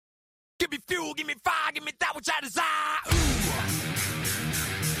me fuel, give me fire, give me that which I desire. Ooh.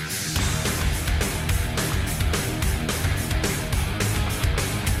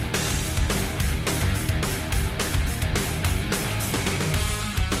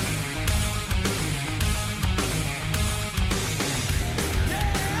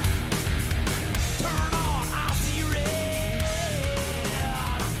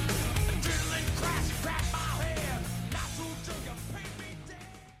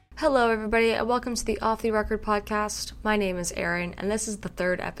 Hello everybody, and welcome to the Off the Record podcast. My name is Erin, and this is the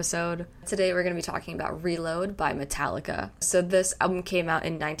third episode. Today we're going to be talking about Reload by Metallica. So this album came out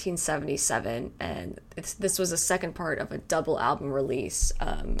in 1977, and this was a second part of a double album release.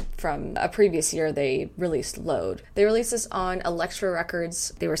 From a previous year, they released Load. They released this on Elektra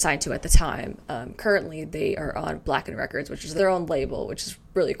Records, they were signed to at the time. Currently, they are on Blackened Records, which is their own label, which is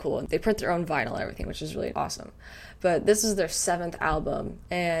really cool. And they print their own vinyl and everything, which is really awesome. But this is their seventh album,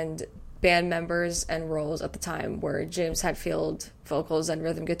 and band members and roles at the time were James Hetfield, vocals and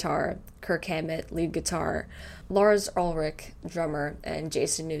rhythm guitar, Kirk Hammett, lead guitar, Lars Ulrich, drummer, and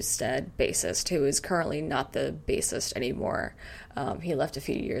Jason Newsted, bassist, who is currently not the bassist anymore. He left a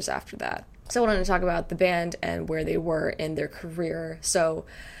few years after that. So I wanted to talk about the band and where they were in their career. So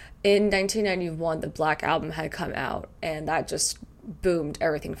in 1991, the Black Album had come out, and that just boomed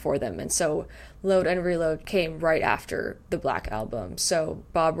everything for them. And so Load and Reload came right after the Black Album. So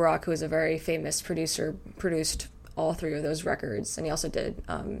Bob Rock, who is a very famous producer, produced all three of those records, and he also did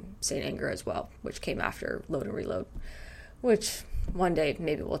Saint Anger as well, which came after Load and Reload, which one day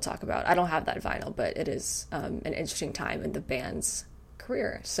maybe we'll talk about. I don't have that vinyl, but it is an interesting time in the band's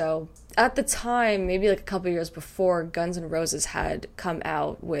career. So at the time, maybe like a couple years before, Guns N' Roses had come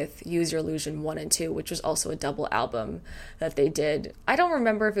out with Use Your Illusion 1 and 2, which was also a double album that they did. I don't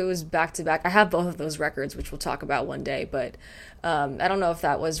remember if it was back to back. I have both of those records, which we'll talk about one day, but I don't know if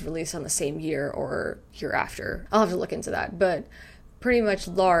that was released on the same year or year after. I'll have to look into that. But pretty much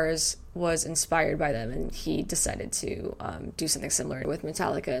Lars was inspired by them, and he decided to do something similar with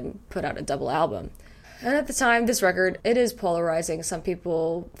Metallica and put out a double album. And at the time, this record, it is polarizing. Some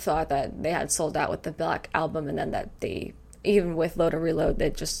people thought that they had sold out with the Black Album, and then that they, even with Load and Reload,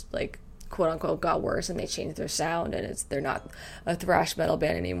 they just, like, quote-unquote got worse, and they changed their sound, and they're not a thrash metal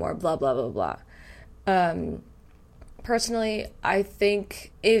band anymore, blah, blah, blah, blah. Personally, I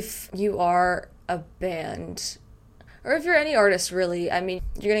think if you are a band, or if you're any artist, really, I mean,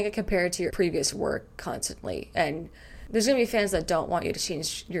 you're going to get compared to your previous work constantly, and there's going to be fans that don't want you to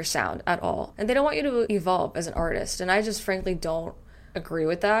change your sound at all. And they don't want you to evolve as an artist. And I just frankly don't agree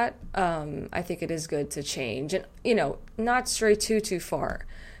with that. I think it is good to change and, not stray too far.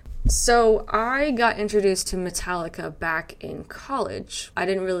 So I got introduced to Metallica back in college. I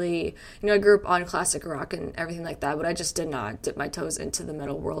didn't really, I grew up on classic rock and everything like that, but I just did not dip my toes into the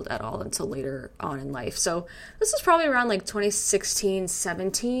metal world at all until later on in life. So this was probably around like 2016,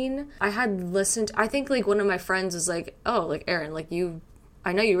 17. I had listened, I think like one of my friends was like, oh, like Erin, like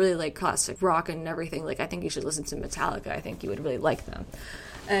I know you really like classic rock and everything. Like I think you should listen to Metallica. I think you would really like them.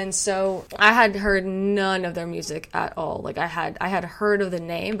 And so I had heard none of their music at all. Like I had heard of the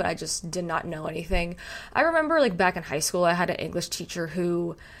name, but I just did not know anything. I remember like back in high school, I had an English teacher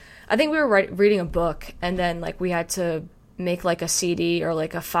who, I think we were reading a book, and then like we had to make like a CD or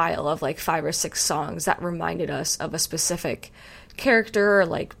like a file of like 5 or 6 songs that reminded us of a specific character or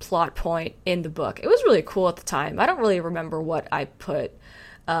like plot point in the book. It was really cool at the time. I don't really remember what I put.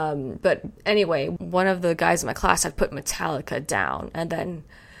 But anyway, one of the guys in my class had put Metallica down, and then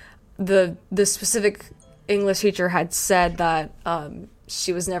the specific English teacher had said that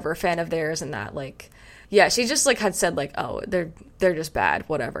she was never a fan of theirs, and that like, yeah, she just like had said like, oh, they're just bad,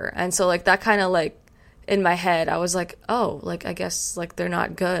 whatever. And so like that kind of like in my head, I was like, oh, like I guess like they're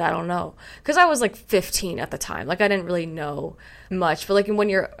not good. I don't know, because I was like 15 at the time. Like I didn't really know much, but like when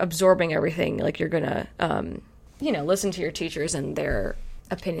you're absorbing everything, like you're gonna listen to your teachers and their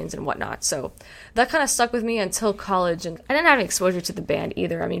opinions and whatnot. So that kind of stuck with me until college, and I didn't have any exposure to the band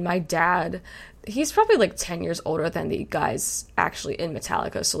either. I mean, my dad, he's probably like 10 years older than the guys actually in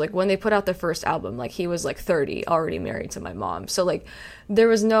Metallica. So like when they put out their first album, like he was like 30, already married to my mom. So like there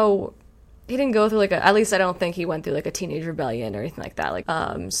was he didn't go through like at least I don't think he went through like a teenage rebellion or anything like that. Like,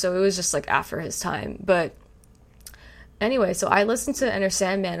 so it was just like after his time. But anyway, so I listened to Enter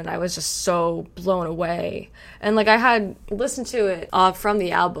Sandman, and I was just so blown away. And like I had listened to it from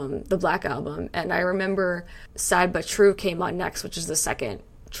the album, the Black Album, and I remember Sad But True came on next, which is the second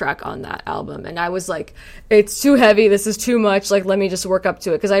track on that album, and I was like, it's too heavy, this is too much, like let me just work up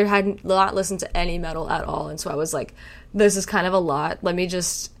to it, because I had not listened to any metal at all, and so I was like, this is kind of a lot, let me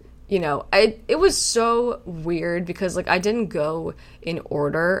just it was so weird because, like, I didn't go in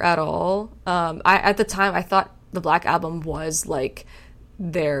order at all. At the time, I thought the Black Album was, like,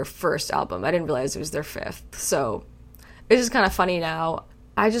 their first album. I didn't realize it was their fifth. So it's just kind of funny now.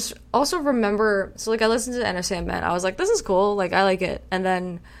 I just also remember, so, like, I listened to Enter Sandman. I was like, this is cool. Like, I like it. And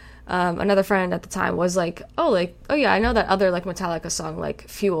then another friend at the time was like, oh yeah, I know that other, like, Metallica song, like,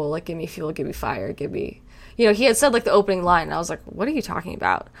 Fuel, like, give me fuel, give me fire, give me... he had said, like, the opening line, and I was like, what are you talking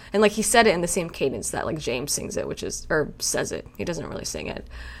about? And, like, he said it in the same cadence that, like, James sings it, or says it. He doesn't really sing it,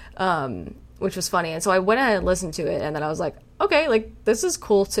 which was funny. And so I went ahead and listened to it, and then I was like, okay, like, this is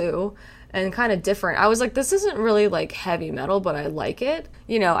cool, too, and kind of different. I was like, this isn't really, like, heavy metal, but I like it.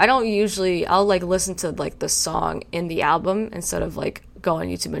 I don't usually, I'll, like, listen to, like, the song in the album instead of, like, go on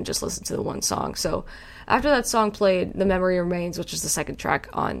YouTube and just listen to the one song. So after that song played, The Memory Remains, which is the second track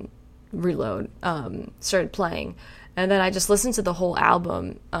on Reload, started playing, and then I just listened to the whole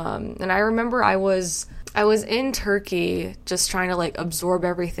album, and I remember I was in Turkey just trying to, like, absorb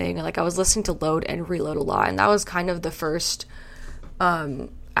everything, and, like, I was listening to Load and Reload a lot, and that was kind of the first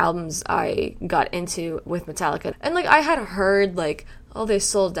albums I got into with Metallica. And, like, I had heard, like, oh, they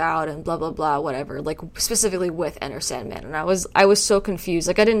sold out and blah blah blah, whatever, like, specifically with Enter Sandman, and I was so confused.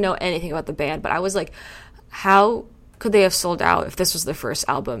 Like, I didn't know anything about the band, but I was like, how could they have sold out if this was their first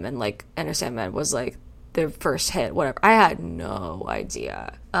album and, like, Enter Sandman was, like, their first hit, whatever? I had no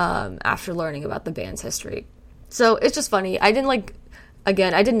idea after learning about the band's history. So it's just funny. I didn't, like,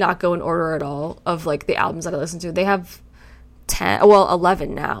 again, I did not go in order at all of, like, the albums that I listened to. They have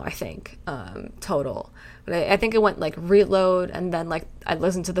 11 now, I think, total. But I think it went, like, Reload, and then, like, I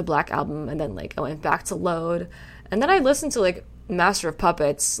listened to the Black Album, and then, like, I went back to Load, and then I listened to, like, Master of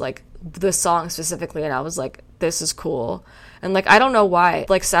Puppets, like, the song specifically, and I was like, this is cool. And, like, I don't know why,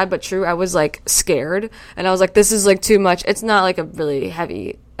 like, Sad But True, I was, like, scared, and I was like, this is, like, too much. It's not, like, a really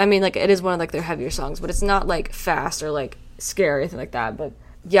heavy, I mean, like, it is one of, like, their heavier songs, but it's not, like, fast or, like, scary or anything like that. But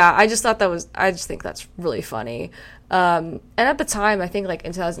yeah, I just think that's really funny. And at the time, I think, like,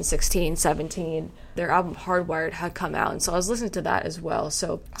 in 2016, 17, their album Hardwired had come out, and so I was listening to that as well.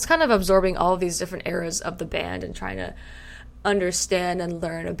 So I was kind of absorbing all of these different eras of the band and trying to understand and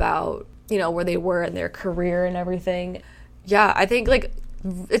learn about, where they were in their career and everything. Yeah, I think, like,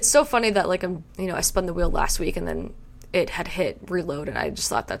 it's so funny that, like, I spun the wheel last week and then it had hit Reload, and I just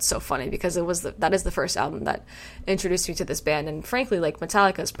thought that's so funny because that is the first album that introduced me to this band, and frankly, like,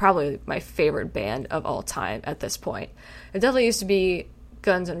 Metallica is probably my favorite band of all time at this point. It definitely used to be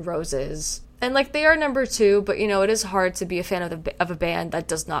Guns N' Roses, and, like, they are number 2, but, it is hard to be a fan of a band that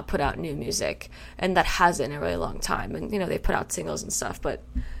does not put out new music, and that hasn't in a really long time, and, they put out singles and stuff. But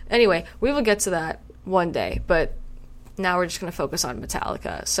anyway, we will get to that one day, but now we're just going to focus on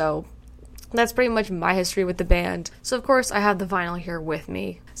Metallica. So that's pretty much my history with the band. So, of course, I have the vinyl here with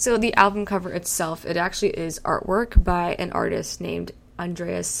me. So the album cover itself, it actually is artwork by an artist named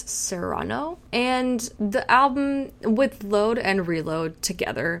Andreas Serrano. And the album, with Load and Reload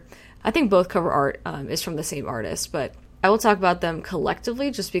together, I think both cover art is from the same artist, but I will talk about them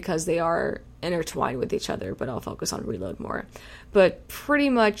collectively just because they are intertwined with each other, but I'll focus on Reload more. But pretty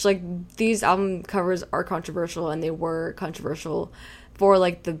much, like, these album covers are controversial, and they were controversial for,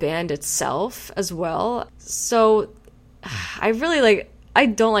 like, the band itself as well. So I really, like, I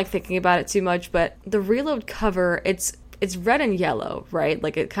don't like thinking about it too much, but the Reload cover, it's red and yellow, right?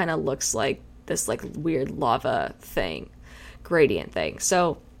 Like, it kind of looks like this, like, weird lava thing, gradient thing.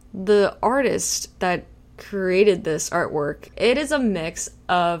 So the artist that created this artwork, it is a mix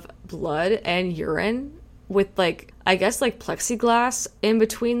of blood and urine with, like, I guess, like, plexiglass in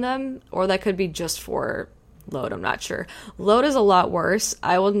between them, or that could be just for Load, I'm not sure. Load is a lot worse.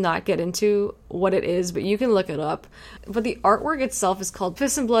 I will not get into what it is, but you can look it up. But the artwork itself is called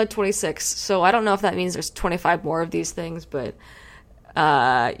Piss and Blood 26, so I don't know if that means there's 25 more of these things, but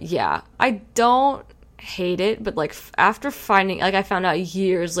yeah, I don't hate it, but, like, after finding, like, I found out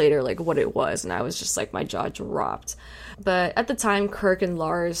years later, like, what it was, and I was just, like, my jaw dropped. But at the time, Kirk and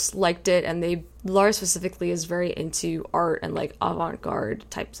Lars liked it, and Lars specifically is very into art and, like, avant-garde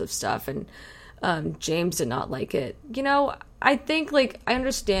types of stuff, and James did not like it. I think, like, I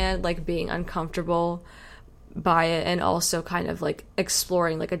understand, like, being uncomfortable by it, and also kind of, like,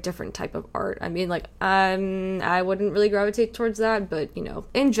 exploring, like, a different type of art. I mean, like, I wouldn't really gravitate towards that, but,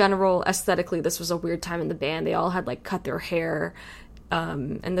 in general, aesthetically, this was a weird time in the band. They all had, like, cut their hair,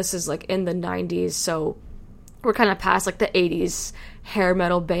 and this is, like, in the 90s, so we're kind of past, like, the 80s hair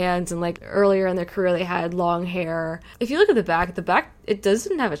metal bands, and, like, earlier in their career they had long hair. If you look at the back, it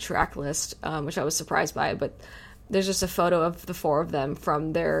doesn't have a track list, which I was surprised by, but there's just a photo of the 4 of them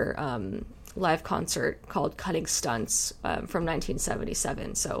from their live concert called Cutting Stunts from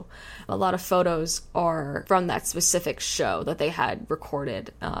 1977. So a lot of photos are from that specific show that they had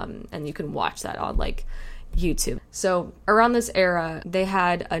recorded, and you can watch that on like YouTube. So around this era, they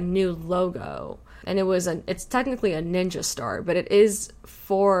had a new logo, and it's technically a ninja star, but it is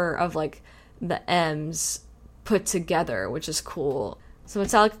four of like the M's put together, which is cool. So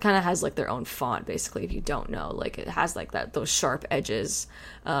Metallica kind of has like their own font, basically, if you don't know. Like it has like those sharp edges,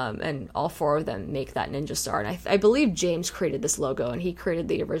 and all four of them make that ninja star. And I believe James created this logo, and he created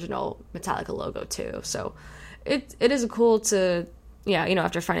the original Metallica logo too. So it is cool to, yeah,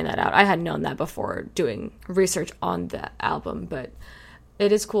 after finding that out. I had known that before doing research on the album, but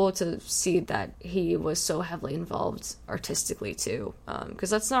it is cool to see that he was so heavily involved artistically too, because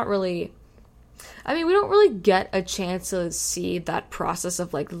that's not really... I mean, we don't really get a chance to see that process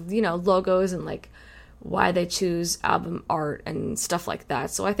of like, logos and like why they choose album art and stuff like that.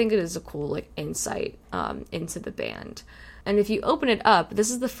 So I think it is a cool like insight into the band. And if you open it up,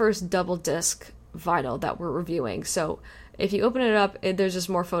 this is the first double disc vinyl that we're reviewing. So if you open it up, there's just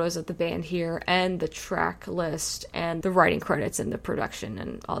more photos of the band here and the track list and the writing credits and the production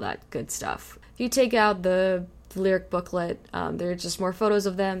and all that good stuff. If you take out the lyric booklet, there's just more photos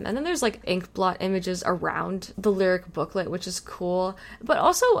of them, and then there's like ink blot images around the lyric booklet, which is cool. But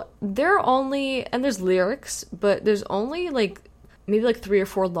also there's lyrics, but there's only like maybe like 3 or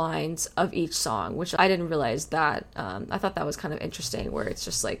 4 lines of each song, which I didn't realize that. I thought that was kind of interesting, where it's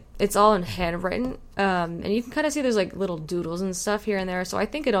just like it's all in handwritten, and you can kind of see there's like little doodles and stuff here and there. So I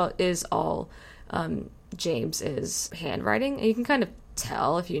think it is all James's handwriting, and you can kind of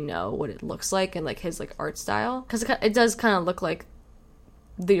tell if you know what it looks like and like his like art style, because it does kind of look like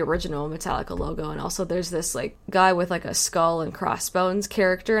the original Metallica logo. And also there's this like guy with like a skull and crossbones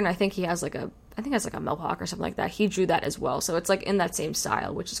character, and I think he has like a mohawk or something like that. He drew that as well, so it's like in that same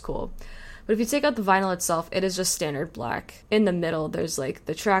style, which is cool. But if you take out the vinyl itself, it is just standard black. In the middle there's like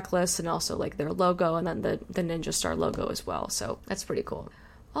the track list and also like their logo, and then the ninja star logo as well, so that's pretty cool.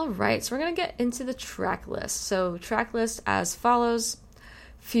 Alright, so we're gonna get into the track list. So track list as follows: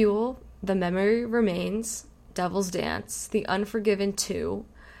 Fuel, The Memory Remains, Devil's Dance, The Unforgiven 2,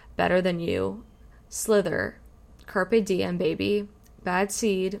 Better Than You, Slither, Carpe Diem Baby, Bad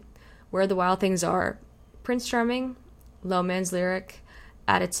Seed, Where the Wild Things Are, Prince Charming, Low Man's Lyric,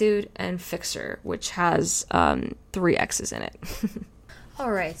 Attitude, and Fixxxer, which has 3 X's in it.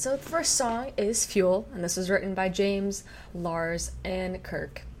 Alright, so the first song is Fuel, and this was written by James, Lars, and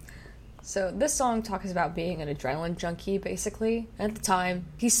Kirk. So this song talks about being an adrenaline junkie, basically. At the time,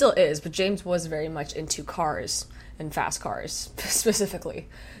 he still is, but James was very much into cars, and fast cars, specifically.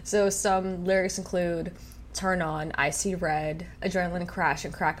 So some lyrics include: Turn on, I see red, adrenaline crash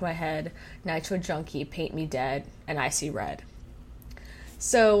and crack my head, nitro junkie, paint me dead, and I see red.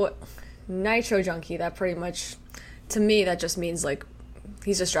 So, nitro junkie, that pretty much, to me, that just means like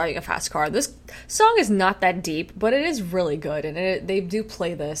he's just driving a fast car. This song is not that deep, but it is really good, and they do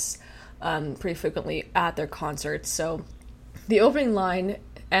play this pretty frequently at their concerts. So the opening line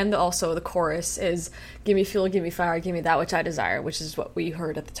and also the chorus is "Give me fuel, give me fire, give me that which I desire," which is what we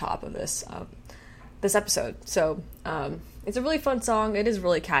heard at the top of this episode. So it's a really fun song. It is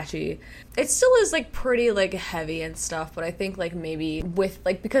really catchy. It still is like pretty like heavy and stuff, but I think like maybe with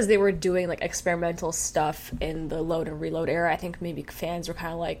like, because they were doing like experimental stuff in the Load and Reload era, I think maybe fans were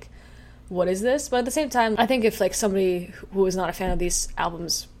kind of like, what is this? But at the same time, I think if like somebody who was not a fan of these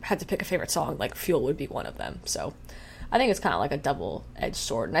albums had to pick a favorite song, like Fuel would be one of them. So I think it's kind of like a double-edged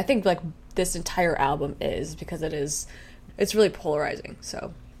sword, and I think like this entire album is, because it's really polarizing.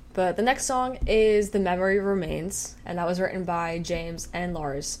 So, but the next song is The Memory Remains, and that was written by James and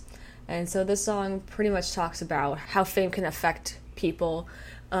Lars. And so this song pretty much talks about how fame can affect people,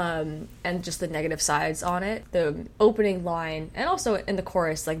 and just the negative sides on it. The opening line, and also in the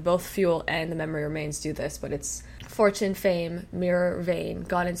chorus, like both Fuel and The Memory Remains do this, but it's fortune, fame, mirror, vain,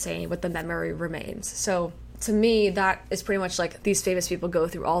 gone insane, but the memory remains. So to me, that is pretty much like these famous people go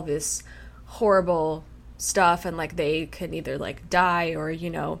through all this horrible stuff, and like they can either like die or,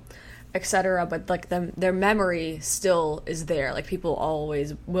 you know, etc., but like their memory still is there. Like people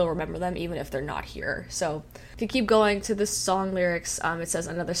always will remember them even if they're not here. So if you keep going to the song lyrics, it says,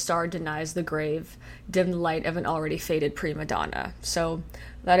 another star denies the grave, dim the light of an already faded prima donna. So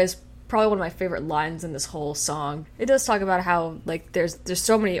that is probably one of my favorite lines in this whole song. It does talk about how like there's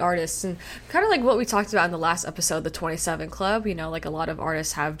so many artists, and kind of like what we talked about in the last episode, the 27 Club, you know, like a lot of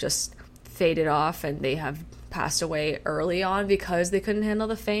artists have just faded off and they have passed away early on because they couldn't handle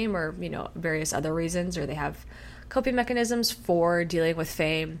the fame, or, you know, various other reasons, or they have coping mechanisms for dealing with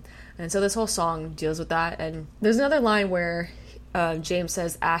fame. And so this whole song deals with that. And there's another line where James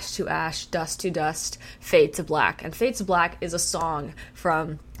says ash to ash, dust to dust, fade to black. And Fade to Black is a song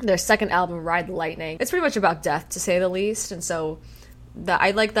from their second album, Ride the Lightning. It's pretty much about death, to say the least. And so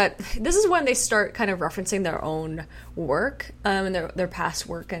I like that this is when they start kind of referencing their own work and their past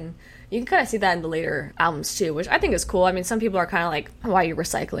work, and you can kind of see that in the later albums too, which I think is cool. I mean, some people are kind of like, why are you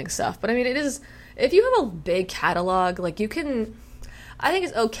recycling stuff? But I mean, it is, if you have a big catalog, like, you can, I think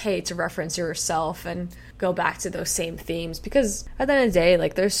it's okay to reference yourself and go back to those same themes, because at the end of the day,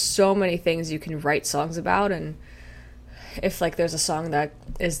 like, there's so many things you can write songs about, and if like there's a song that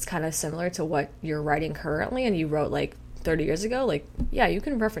is kind of similar to what you're writing currently and you wrote like 30 years ago, like, yeah, you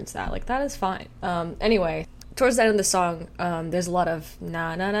can reference that, like, that is fine. Anyway, towards the end of the song, there's a lot of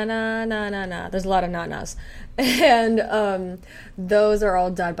na na na na na na na, there's a lot of na-nas, and those are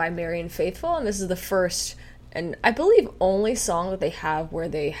all done by Marianne and Faithfull, and this is the first and I believe only song that they have where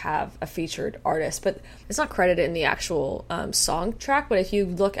they have a featured artist, but it's not credited in the actual song track. But if you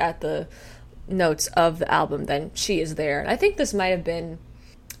look at the notes of the album, then she is there. And I think this might have been,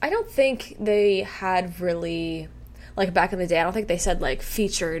 I don't think they had really, like, back in the day, I don't think they said like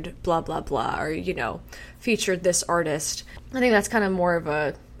featured blah blah blah, or, you know, featured this artist. I think that's kind of more of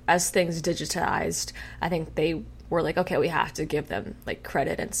a, as things digitized, I think they were like, okay, we have to give them like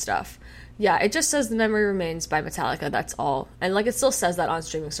credit and stuff. Yeah, it just says The Memory Remains by Metallica, that's all. And like, it still says that on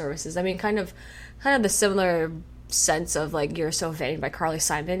streaming services. I mean, kind of the similar sense of like You're So Vain by Carly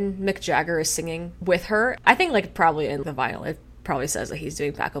Simon. Mick Jagger is singing with her. I think like probably in the vinyl it probably says that he's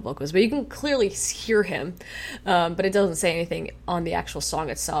doing backup vocals, but you can clearly hear him, but it doesn't say anything on the actual song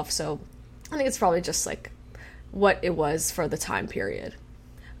itself. So I think it's probably just like what it was for the time period.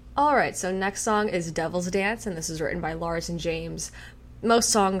 Alright, so next song is Devil's Dance, and this is written by Lars and James.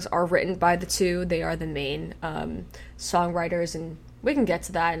 Most songs are written by the two. They are the main songwriters, and we can get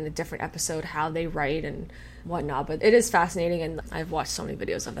to that in a different episode, how they write and whatnot, but it is fascinating, and I've watched so many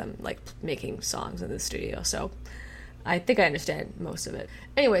videos of them like making songs in the studio, so I think I understand most of it.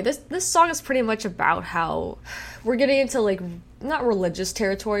 Anyway, this song is pretty much about how we're getting into like not religious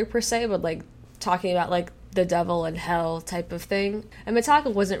territory per se, but like talking about like the devil and hell type of thing. And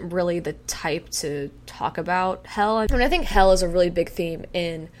Metallica wasn't really the type to talk about hell. I mean, I think hell is a really big theme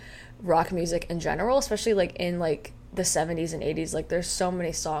in rock music in general, especially like in like the 70s and 80s. Like, there's so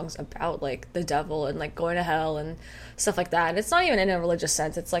many songs about like the devil and like going to hell and stuff like that. And it's not even in a religious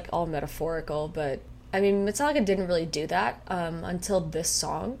sense, it's like all metaphorical. But I mean, Metallica didn't really do that until this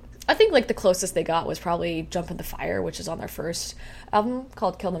song. I think like the closest they got was probably Jump in the Fire, which is on their first album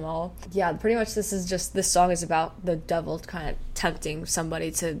called Kill Them All. Yeah, pretty much this song is about the devil kind of tempting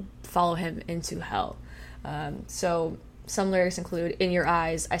somebody to follow him into hell. So some lyrics include, in your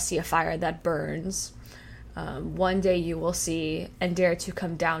eyes I see a fire that burns, one day you will see and dare to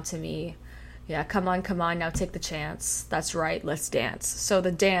come down to me. Yeah, come on, now take the chance. That's right, let's dance. So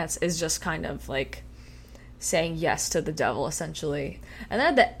the dance is just kind of like saying yes to the devil, essentially. And then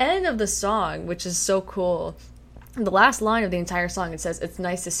at the end of the song, which is so cool, the last line of the entire song, it says, it's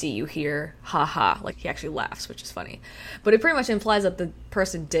nice to see you here, ha ha. Like, he actually laughs, which is funny. But it pretty much implies that the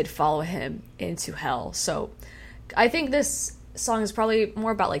person did follow him into hell. So I think this song is probably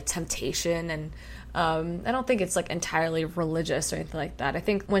more about like temptation, and I don't think it's like entirely religious or anything like that. I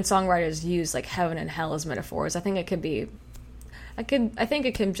think when songwriters use like heaven and hell as metaphors, I think it could be, I think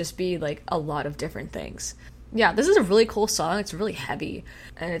it can just be like a lot of different things. Yeah, this is a really cool song. It's really heavy,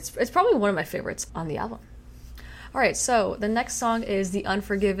 and it's probably one of my favorites on the album. Alright, so the next song is The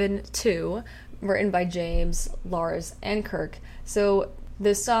Unforgiven 2, written by James, Lars, and Kirk. So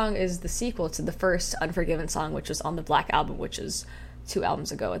this song is the sequel to the first Unforgiven song, which was on the Black Album, which is 2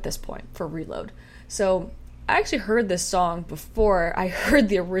 albums ago at this point, for Reload. So I actually heard this song before I heard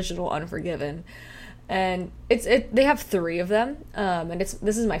the original Unforgiven. And they have 3 of them, and this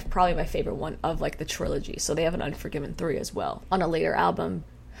is probably my favorite one of like the trilogy. So they have an Unforgiven 3 as well on a later album.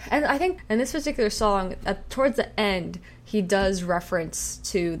 And I think in this particular song, towards the end, he does reference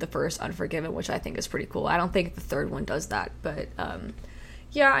to the first Unforgiven, which I think is pretty cool. I don't think the third one does that, but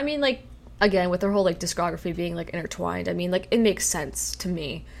yeah, I mean, like, again, with their whole like discography being like intertwined, I mean, like, it makes sense to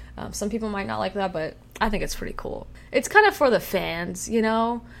me. Some people might not like that, but I think it's pretty cool. It's kind of for the fans, you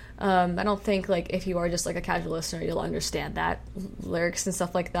know? I don't think, like, if you are just, like, a casual listener, you'll understand that lyrics and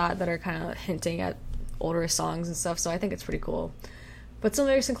stuff like that are kind of hinting at older songs and stuff, so I think it's pretty cool. But some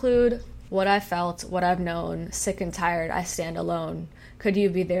lyrics include, what I felt, what I've known, sick and tired, I stand alone. Could you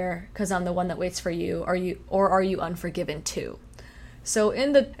be there? 'Cause I'm the one that waits for you. Are you unforgiven too? So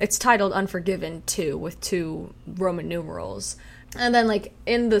it's titled Unforgiven 2 with 2 Roman numerals. And then, like,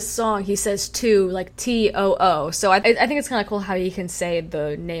 in the song, he says 2, like, T-O-O. So I think it's kind of cool how he can say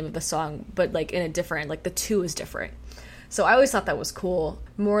the name of the song, but, like, in a different, like, the 2 is different. So I always thought that was cool.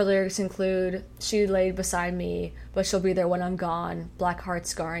 More lyrics include, she laid beside me, but she'll be there when I'm gone. Black heart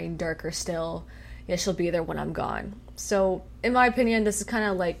scarring, darker still. Yeah, she'll be there when I'm gone. So in my opinion, this is kind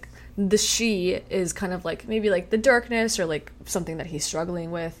of like, the she is kind of like maybe like the darkness or like something that he's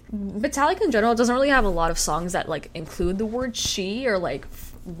struggling with. Metallica in general doesn't really have a lot of songs that like include the word she or like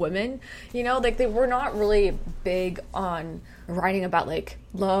women, you know, like they were not really big on writing about like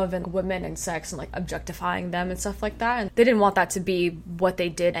love and women and sex and like objectifying them and stuff like that, and they didn't want that to be what they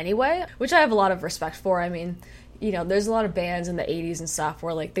did anyway, which I have a lot of respect for. I mean, you know, there's a lot of bands in the 80s and stuff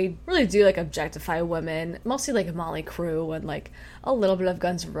where like they really do like objectify women, mostly like Motley Crue and like a little bit of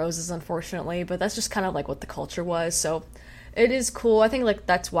Guns N' Roses, unfortunately, but that's just kind of like what the culture was. So it is cool. I think like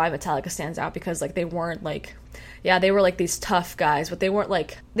that's why Metallica stands out, because like they weren't like, yeah, they were like these tough guys, but they weren't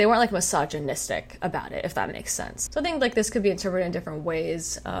like misogynistic about it, if that makes sense. So I think like this could be interpreted in different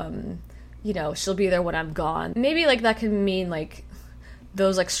ways. You know, she'll be there when I'm gone. Maybe like that could mean like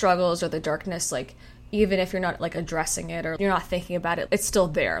those like struggles or the darkness, like even if you're not like addressing it or you're not thinking about it, it's still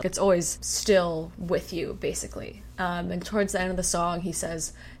there. It's always still with you, basically. And towards the end of the song, he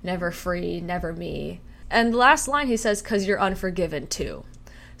says, never free, never me. And the last line he says, 'cause you're unforgiven too.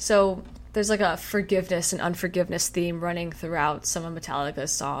 So there's like a forgiveness and unforgiveness theme running throughout some of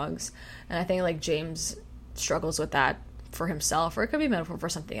Metallica's songs. And I think like James struggles with that for himself, or it could be metaphor for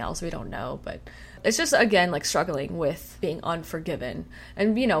something else, we don't know, but it's just again like struggling with being unforgiven.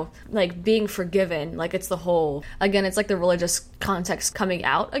 And you know, like being forgiven, like it's the whole, again, it's like the religious context coming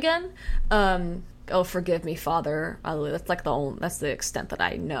out again. Oh, forgive me, Father. That's like that's the extent that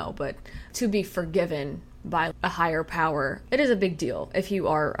I know. But to be forgiven by a higher power, it is a big deal if you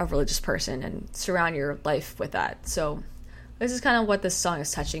are a religious person and surround your life with that. So this is kind of what this song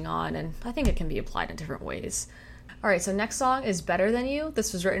is touching on, and I think it can be applied in different ways. Alright, so next song is Better Than You.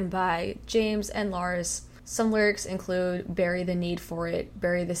 This was written by James and Lars. Some lyrics include, bury the need for it,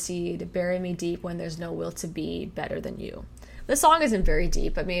 bury the seed, bury me deep when there's no will to be better than you. This song isn't very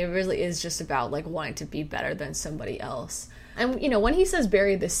deep. I mean, it really is just about like wanting to be better than somebody else. And you know, when he says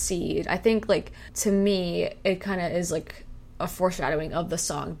bury the seed, I think like to me it kind of is like a foreshadowing of the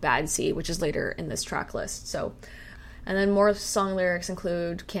song Bad Seed, which is later in this track list. So, and then more song lyrics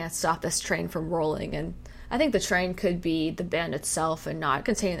include, can't stop this train from rolling. And I think the train could be the band itself and not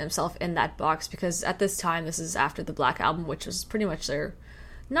containing themselves in that box, because at this time, this is after the Black Album, which was pretty much their,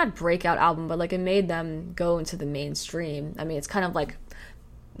 not breakout album, but like it made them go into the mainstream. I mean, it's kind of like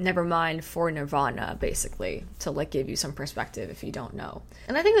Nevermind for Nirvana, basically, to like give you some perspective if you don't know.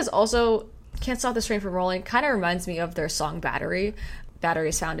 And I think this also, Can't Stop This Train from Rolling, kind of reminds me of their song Battery. Battery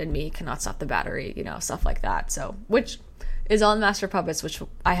is found in me, cannot stop the battery, you know, stuff like that. So, which is on Master Puppets, which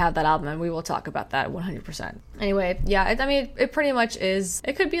I have that album, and we will talk about that 100%. Anyway, yeah, I mean, it pretty much is,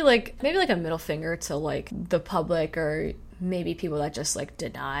 it could be like, maybe like a middle finger to like the public, or maybe people that just like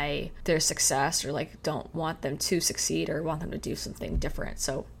deny their success or like don't want them to succeed or want them to do something different.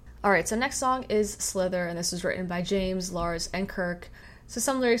 So, alright, so next song is Slither, and this was written by James, Lars, and Kirk. So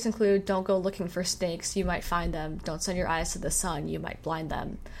some lyrics include, don't go looking for snakes, you might find them. Don't send your eyes to the sun, you might blind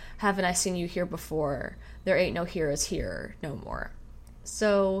them. Haven't I seen you here before? There ain't no heroes here no more.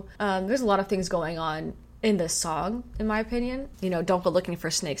 So there's a lot of things going on in this song, in my opinion. You know, don't go looking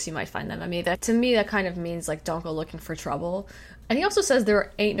for snakes, you might find them. I mean, that to me, that kind of means like don't go looking for trouble. And he also says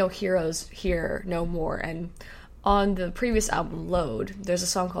there ain't no heroes here no more. And on the previous album, Load, there's a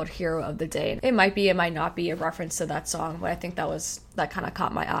song called Hero of the Day. It might be, it might not be a reference to that song, but I think that kind of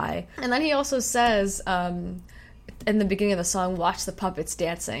caught my eye. And then he also says, in the beginning of the song, watch the puppets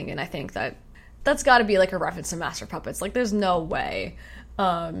dancing, and I think that's got to be like a reference to Master Puppets. Like, there's no way.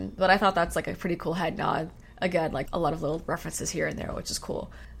 But I thought that's like a pretty cool head nod. Again, like a lot of little references here and there, which is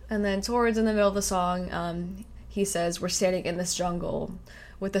cool. And then towards in the middle of the song, he says, we're standing in this jungle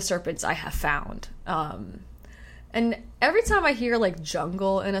with the serpents I have found. And every time I hear like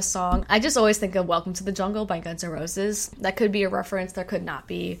jungle in a song, I just always think of Welcome to the Jungle by Guns N' Roses. That could be a reference, there could not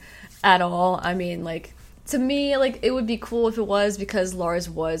be at all. I mean, like, to me, like, it would be cool if it was, because Lars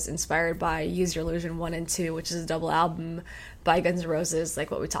was inspired by Use Your Illusion 1 and 2, which is a double album by Guns N' Roses, like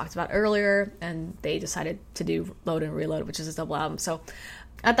what we talked about earlier, and they decided to do Load and Reload, which is a double album. So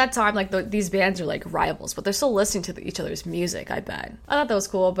at that time, like, these bands are like rivals, but they're still listening to each other's music, I bet. I thought that was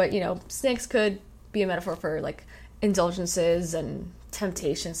cool, but, you know, snakes could be a metaphor for like indulgences and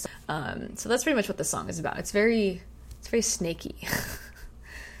temptations. So that's pretty much what the song is about. It's very snaky.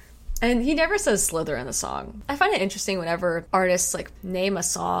 And he never says Slither in the song. I find it interesting whenever artists like name a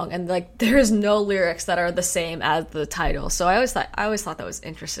song and like there's no lyrics that are the same as the title. So I always thought that was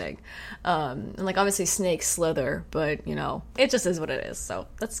interesting. And like obviously snakes slither, but you know, it just is what it is. So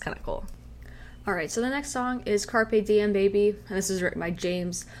that's kind of cool. Alright, so the next song is Carpe Diem, Baby, and this is written by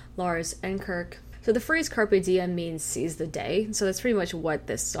James, Lars, and Kirk. So the phrase Carpe Diem means seize the day, so that's pretty much what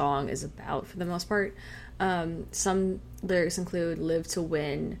this song is about for the most part. Some lyrics include live to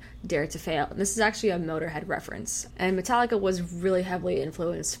win, dare to fail, and this is actually a Motorhead reference. And Metallica was really heavily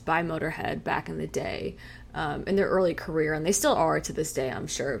influenced by Motorhead back in the day, in their early career, and they still are to this day, I'm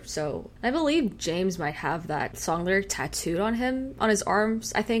sure. So I believe James might have that song lyric tattooed on him, on his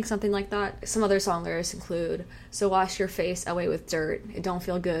arms, I think, something like that. Some other song lyrics include, so wash your face away with dirt, it don't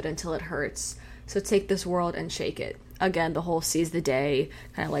feel good until it hurts, so take this world and shake it. Again, the whole seize the day,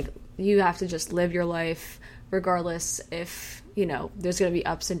 kind of like, you have to just live your life regardless if, you know, there's going to be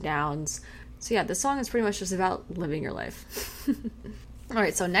ups and downs. So yeah, this song is pretty much just about living your life.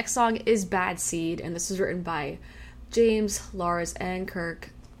 Alright, so next song is Bad Seed, and this is written by James, Lars, and Kirk.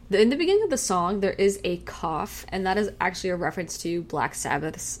 In the beginning of the song, there is a cough, and that is actually a reference to Black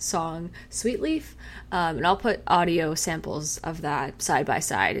Sabbath's song Sweet Leaf. And I'll put audio samples of that side by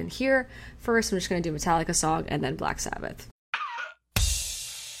side. And here, first, I'm just going to do Metallica song and then Black Sabbath.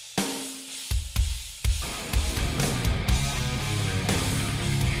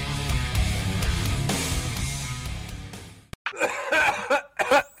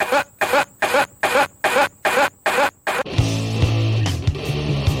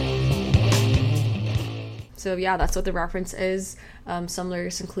 So yeah, that's what the reference is. Some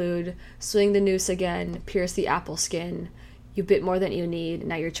lyrics include, swing the noose again, pierce the apple skin, you bit more than you need,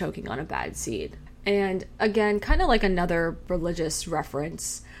 now you're choking on a bad seed. And again, kind of like another religious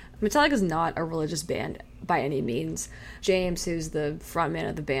reference. Metallica is not a religious band by any means. James, who's the frontman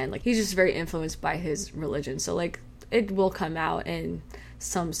of the band, like, he's just very influenced by his religion. So like, it will come out in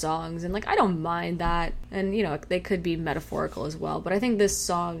some songs, and like, I don't mind that. And you know, they could be metaphorical as well, but I think this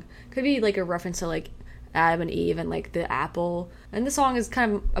song could be like a reference to like Adam and Eve and like the apple, and the song is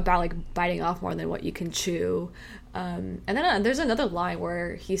kind of about like biting off more than what you can chew. And then there's another line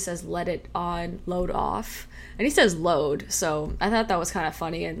where he says let it on, load off, and he says load, so I thought that was kind of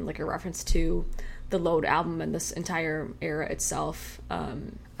funny and like a reference to the Load album and this entire era itself.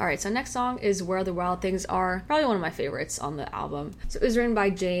 Alright, so next song is Where the Wild Things Are, probably one of my favorites on the album. So it was written by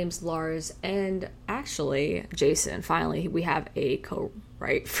James, Lars, and actually Jason. Finally, we have a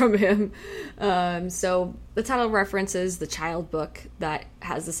co-write from him. So the title references the child book that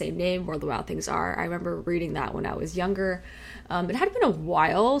has the same name, Where the Wild Things Are. I remember reading that when I was younger. It had been a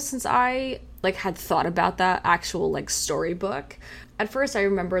while since I like had thought about that actual like storybook. At first I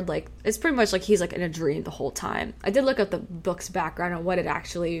remembered like it's pretty much like he's like in a dream the whole time. I did look up the book's background and what it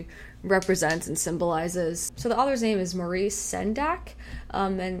actually represents and symbolizes. So the author's name is Maurice Sendak,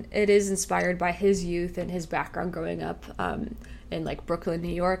 and it is inspired by his youth and his background growing up in like Brooklyn,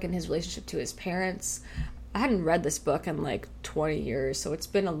 New York, and his relationship to his parents. I hadn't read this book in like 20 years, so it's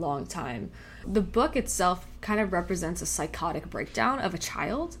been a long time. The book itself kind of represents a psychotic breakdown of a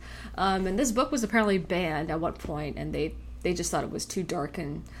child, and this book was apparently banned at one point, and they just thought it was too dark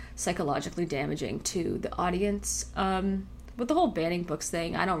and psychologically damaging to the audience. With the whole banning books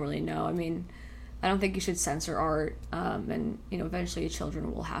thing, I don't really know. I mean, I don't think you should censor art, and you know, eventually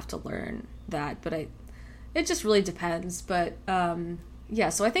children will have to learn that, but it just really depends. But yeah,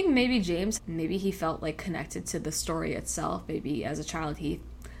 so I think maybe James, maybe he felt like connected to the story itself. Maybe as a child he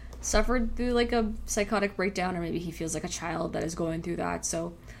suffered through like a psychotic breakdown, or maybe he feels like a child that is going through that.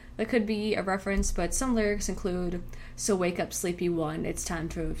 So that could be a reference. But some lyrics include, so wake up sleepy one, it's time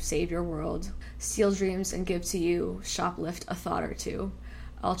to save your world, steal dreams and give to you, shoplift a thought or two,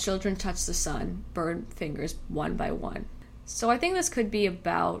 all children touch the sun, burn fingers one by one. So I think this could be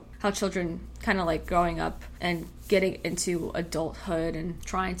about how children kind of like growing up and getting into adulthood and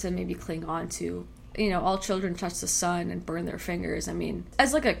trying to maybe cling on to, you know, all children touch the sun and burn their fingers. I mean,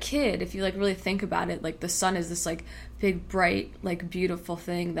 as like a kid, if you like really think about it, like the sun is this like big, bright, like beautiful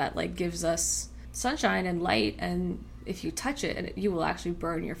thing that like gives us sunshine and light, and if you touch it, you will actually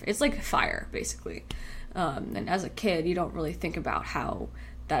burn your, it's like fire basically. And as a kid, you don't really think about how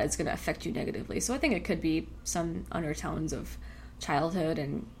that is going to affect you negatively. So I think it could be some undertones of childhood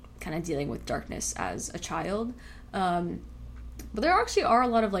and kind of dealing with darkness as a child. But there actually are a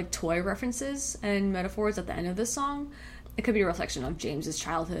lot of like toy references and metaphors at the end of this song. It could be a reflection of James's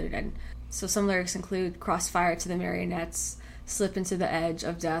childhood. And so some lyrics include crossfire to the marionettes, slip into the edge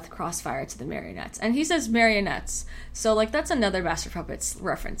of death, crossfire to the marionettes. And he says marionettes. So like that's another Master Puppets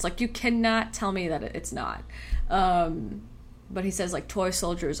reference. Like you cannot tell me that it's not. But he says like toy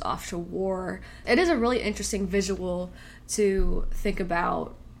soldiers off to war. It is a really interesting visual to think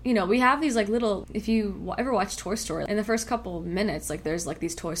about. You know, we have these like little, if you ever watch Toy Story, in the first couple of minutes, like there's like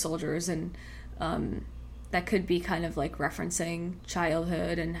these toy soldiers, and that could be kind of like referencing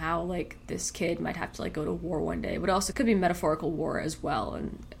childhood and how like this kid might have to like go to war one day, but also could be metaphorical war as well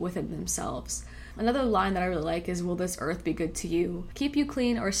and within themselves. Another line that I really like is, will this earth be good to you, keep you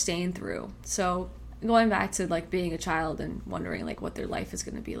clean or stain through? So going back to like being a child and wondering like what their life is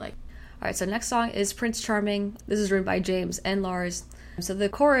going to be like. All right, so next song is Prince Charming. This is written by James and Lars. So the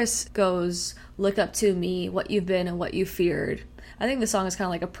chorus goes, look up to me, what you've been and what you feared. I think the song is kind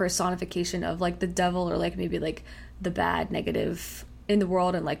of like a personification of like the devil, or like maybe like the bad, negative in the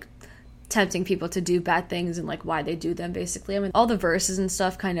world, and like tempting people to do bad things and like why they do them, basically. I mean, all the verses and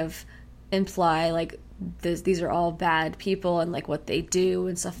stuff kind of imply like these are all bad people and like what they do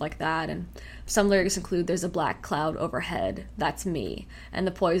and stuff like that. And some lyrics include, there's a black cloud overhead, that's me, and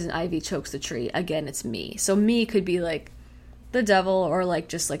the poison ivy chokes the tree, again it's me. So me could be like the devil, or like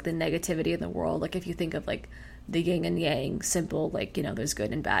just like the negativity in the world. Like if you think of like the yin and yang, simple, like, you know, there's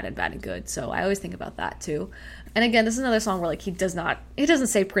good and bad and good. So I always think about that too. And again, this is another song where like he doesn't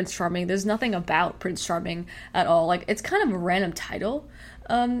say Prince Charming. There's nothing about Prince Charming at all. Like it's kind of a random title,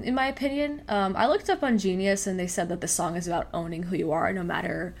 in my opinion. I looked up on Genius and they said that the song is about owning who you are, no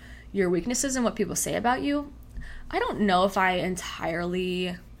matter your weaknesses and what people say about you. I don't know if I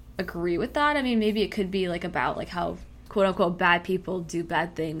entirely agree with that. I mean, maybe it could be like about like how quote unquote bad people do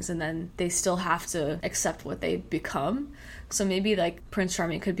bad things and then they still have to accept what they become. So maybe like Prince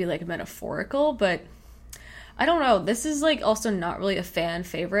Charming could be like metaphorical, but I don't know. This is like also not really a fan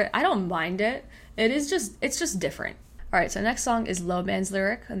favorite. I don't mind it. It's just different. All right, so next song is Low Man's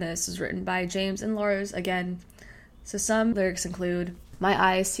Lyric, and this is written by James and Lars again. So some lyrics include, my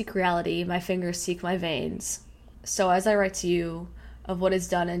eyes seek reality, my fingers seek my veins. So as I write to you of what is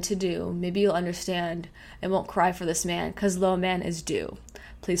done and to do, maybe you'll understand and won't cry for this man, 'cause low man is due.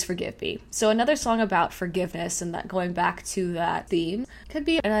 Please forgive me. So another song about forgiveness, and that going back to that theme. Could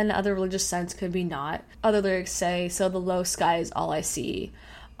be in another religious sense, could be not. Other lyrics say, so the low sky is all I see.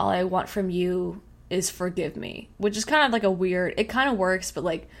 All I want from you is forgive me. Which is kind of like a weird, it kind of works, but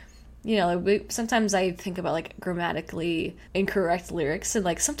like, you know, like sometimes I think about like grammatically incorrect lyrics, and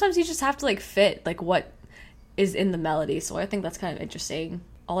like sometimes you just have to like fit like what is in the melody. So I think that's kind of interesting.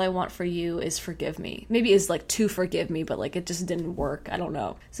 All I want for you is forgive me. Maybe is like to forgive me, but like it just didn't work. I don't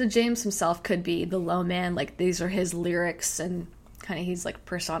know. So James himself could be the low man. Like these are his lyrics, and kind of he's like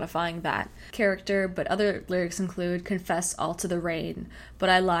personifying that character. But other lyrics include, confess all to the rain, but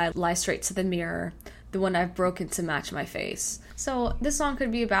I lie straight to the mirror, the one I've broken to match my face. So this song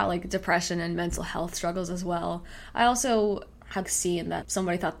could be about like depression and mental health struggles as well. I also have seen that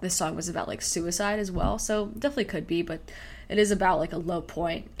somebody thought this song was about like suicide as well, so definitely could be, but it is about like a low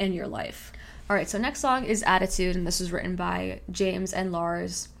point in your life. All right, so next song is Attitude, and this is written by James and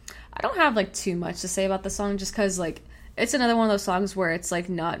Lars. I don't have like too much to say about the song, just because like it's another one of those songs where it's like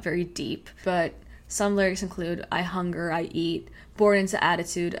not very deep, but some lyrics include, I hunger, I eat, born into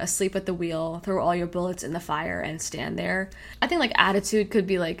attitude, asleep at the wheel, throw all your bullets in the fire and stand there. I think like Attitude could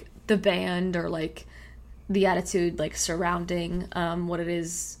be like the band, or like the attitude like surrounding what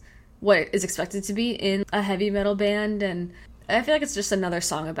is expected to be in a heavy metal band. And I feel like it's just another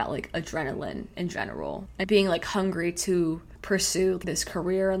song about like adrenaline in general and being like hungry to pursue this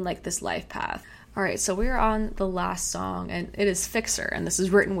career and like this life path. All right, so we're on the last song, and it is Fixxxer, and this is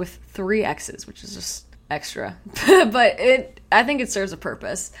written with 3 X's, which is just extra, but I think it serves a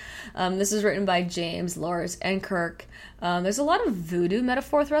purpose. This is written by James, Lars, and Kirk. There's a lot of voodoo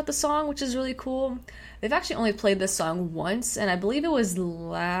metaphor throughout the song, which is really cool. They've actually only played this song once, and I believe it was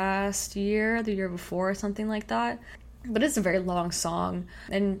last year, the year before, something like that. But it's a very long song,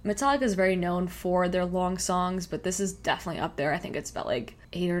 and Metallica is very known for their long songs, but this is definitely up there. I think it's about like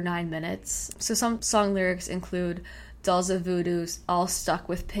 8 or 9 minutes. So some song lyrics include, dolls of voodoo all stuck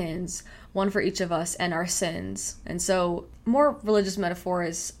with pins, one for each of us and our sins. And so more religious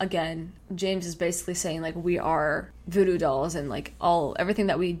metaphors, again, James is basically saying like we are voodoo dolls, and like everything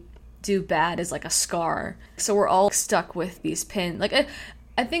that we do bad is like a scar. So we're all stuck with these pins. Like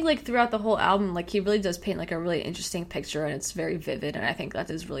I think like throughout the whole album, like he really does paint like a really interesting picture, and it's very vivid, and I think that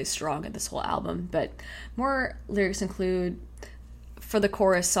is really strong in this whole album. But more lyrics include, for the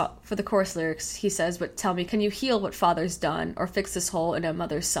chorus lyrics, he says, but tell me, can you heal what father's done, or fix this hole in a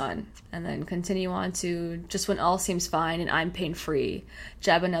mother's son? And then continue on to, just when all seems fine and I'm pain-free,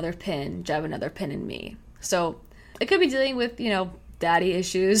 jab another pin in me. So it could be dealing with, you know, daddy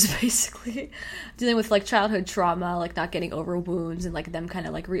issues, basically. Dealing with like childhood trauma, like not getting over wounds, and like them kind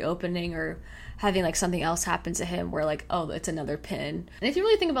of like reopening, or having like something else happen to him where like, oh, it's another pin. And if you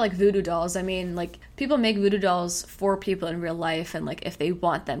really think about like voodoo dolls, I mean, like people make voodoo dolls for people in real life, and like if they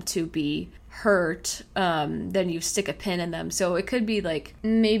want them to be hurt, then you stick a pin in them. So it could be like,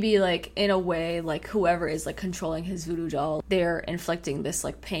 maybe like in a way, like whoever is like controlling his voodoo doll, they're inflicting this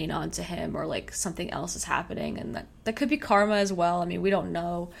like pain onto him, or like something else is happening, and that could be karma as well. I mean, we don't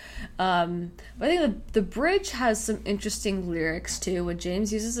know. But I think the bridge has some interesting lyrics too, when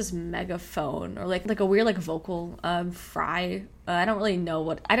James uses this megaphone, or like a weird like vocal fry. I don't really know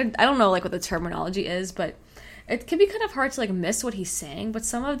what I don't know like what the terminology is, but it can be kind of hard to like miss what he's saying. But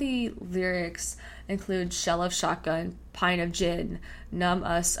some of the lyrics include shell of shotgun, pint of gin, numb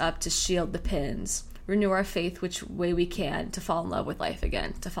us up to shield the pins, renew our faith which way we can, to fall in love with life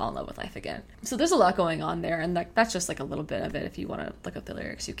again, to fall in love with life again. So there's a lot going on there, and that's just like a little bit of it. If you want to look up the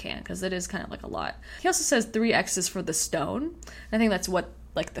lyrics, you can, because it is kind of like a lot. He also says 3 X's for the stone. I think that's what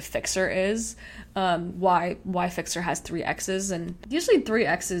like the Fixxxer is. Why Fixxxer has 3 X's, and usually 3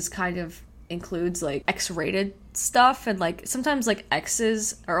 X's kind of includes like X-rated stuff, and like sometimes like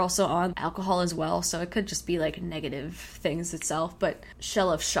X's are also on alcohol as well, so it could just be like negative things itself. But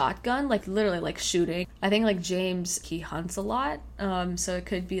shell of shotgun, like literally like shooting. I think like James, he hunts a lot, so it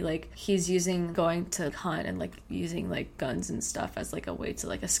could be like he's going to hunt and like using like guns and stuff as like a way to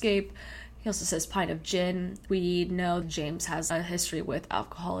like escape. He also says pint of gin. We know James has a history with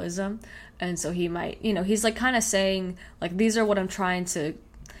alcoholism, and so he might, he's like kind of saying like, these are what I'm trying to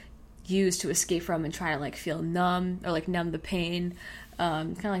use to escape from and try to like feel numb, or like numb the pain,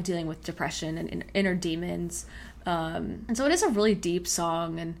 kind of like dealing with depression and inner demons. And so it is a really deep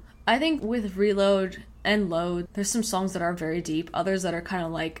song, and I think with Reload and Load, there's some songs that are very deep, others that are kind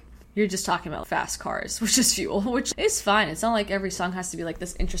of like, you're just talking about fast cars, which is fuel, which is fine. It's not like every song has to be like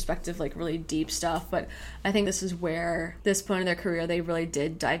this introspective, like really deep stuff, but I think this is where, this point in their career, they really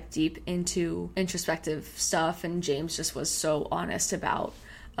did dive deep into introspective stuff, and James just was so honest about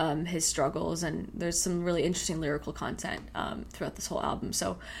his struggles, and there's some really interesting lyrical content throughout this whole album.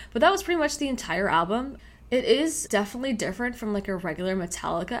 But that was pretty much the entire album. It is definitely different from like a regular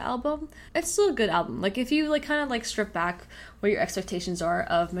Metallica album. It's still a good album. Like if you like kind of like strip back what your expectations are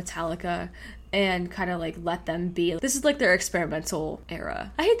of Metallica and kind of like let them be. This is like their experimental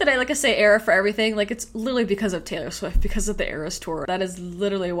era. I hate that I say era for everything. Like it's literally because of Taylor Swift, because of the Eras tour. That is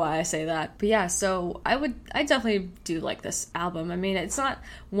literally why I say that. But yeah, so I definitely do like this album. I mean, it's not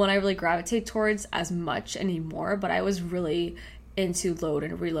one I really gravitate towards as much anymore, but I was really into Load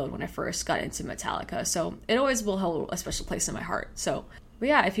and Reload when I first got into Metallica. So it always will hold a special place in my heart. But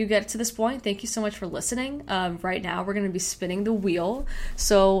yeah, if you get to this point, thank you so much for listening. Right now, we're going to be spinning the wheel.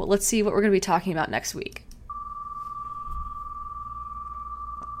 So let's see what we're going to be talking about next week.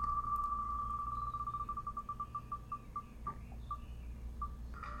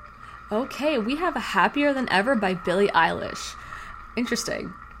 Okay, we have Happier Than Ever by Billie Eilish.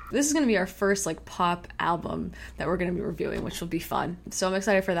 Interesting. This is going to be our first pop album that we're going to be reviewing, which will be fun. So I'm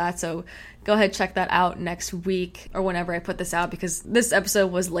excited for that. So go ahead, check that out next week or whenever I put this out, because this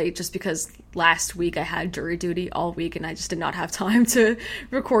episode was late just because last week I had jury duty all week and I just did not have time to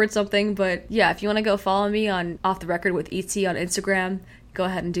record something. But yeah, if you want to go follow me on Off the Record with ET on Instagram, go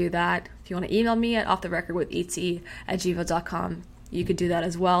ahead and do that. If you want to email me at offtherecordwithet@gmail.com, you could do that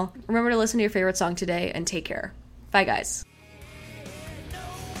as well. Remember to listen to your favorite song today and take care. Bye, guys.